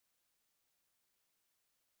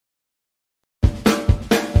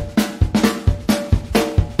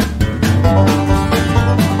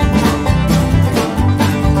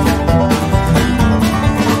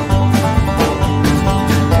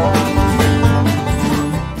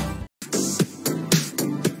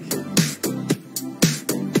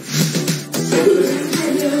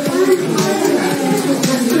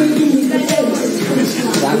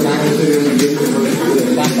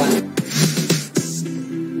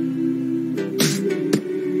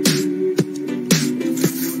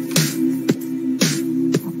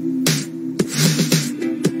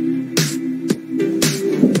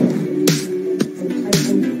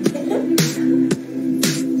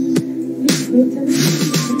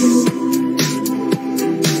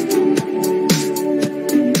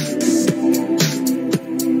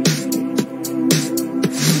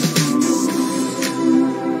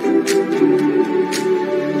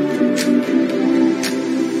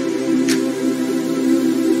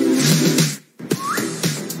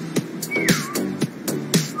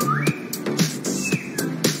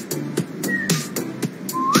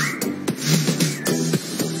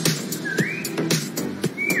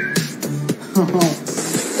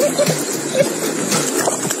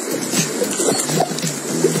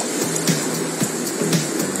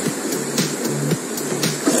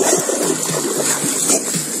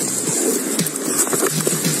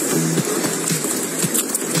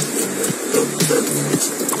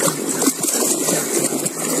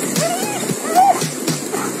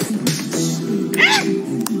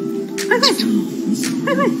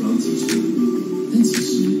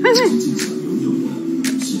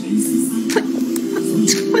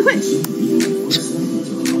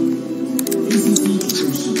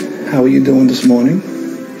How are you doing this morning?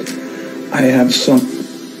 I have some...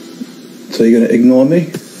 So you're gonna ignore me?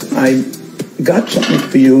 I got something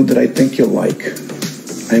for you that I think you'll like.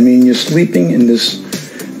 I mean, you're sleeping in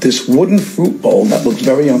this wooden fruit bowl that looks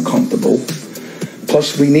very uncomfortable.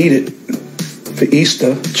 Plus, we need it for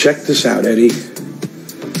Easter. Check this out, Eddie.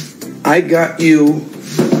 I got you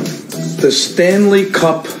the Stanley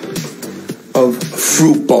Cup of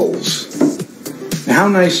fruit bowls. Now, how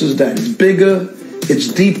nice is that? It's bigger, it's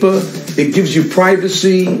deeper, it gives you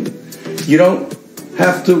privacy. You don't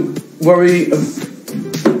have to worry.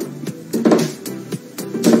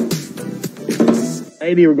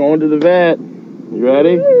 Lady, we're going to the vet. You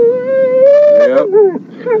ready? Yep.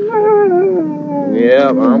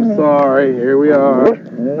 Yep, I'm sorry. Here we are.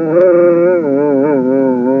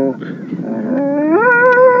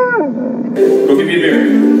 Go give me a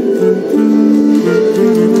beer.